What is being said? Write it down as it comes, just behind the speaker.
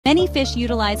Many fish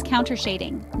utilize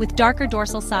countershading, with darker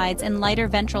dorsal sides and lighter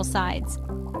ventral sides.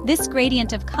 This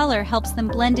gradient of color helps them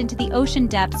blend into the ocean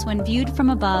depths when viewed from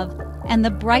above and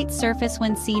the bright surface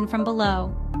when seen from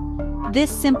below. This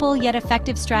simple yet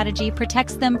effective strategy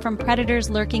protects them from predators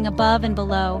lurking above and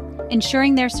below,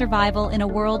 ensuring their survival in a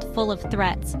world full of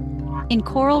threats. In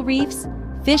coral reefs,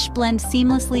 fish blend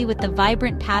seamlessly with the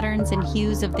vibrant patterns and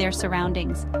hues of their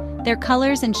surroundings. Their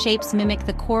colors and shapes mimic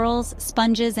the corals,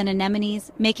 sponges, and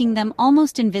anemones, making them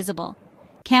almost invisible.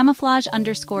 Camouflage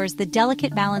underscores the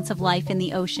delicate balance of life in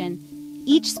the ocean.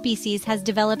 Each species has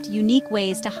developed unique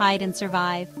ways to hide and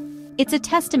survive. It's a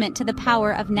testament to the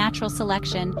power of natural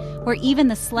selection, where even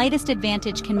the slightest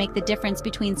advantage can make the difference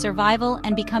between survival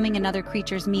and becoming another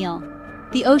creature's meal.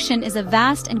 The ocean is a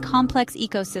vast and complex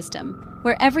ecosystem,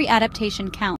 where every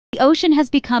adaptation counts. The ocean has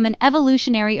become an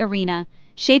evolutionary arena,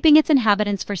 shaping its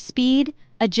inhabitants for speed,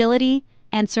 agility,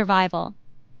 and survival.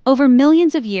 Over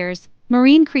millions of years,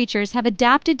 marine creatures have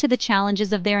adapted to the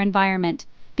challenges of their environment,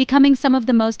 becoming some of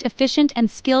the most efficient and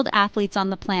skilled athletes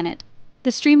on the planet.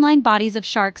 The streamlined bodies of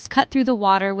sharks cut through the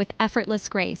water with effortless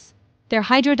grace. Their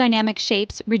hydrodynamic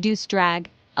shapes reduce drag,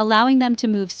 allowing them to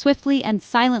move swiftly and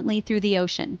silently through the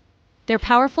ocean. Their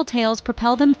powerful tails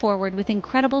propel them forward with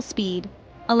incredible speed,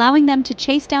 allowing them to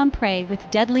chase down prey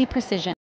with deadly precision.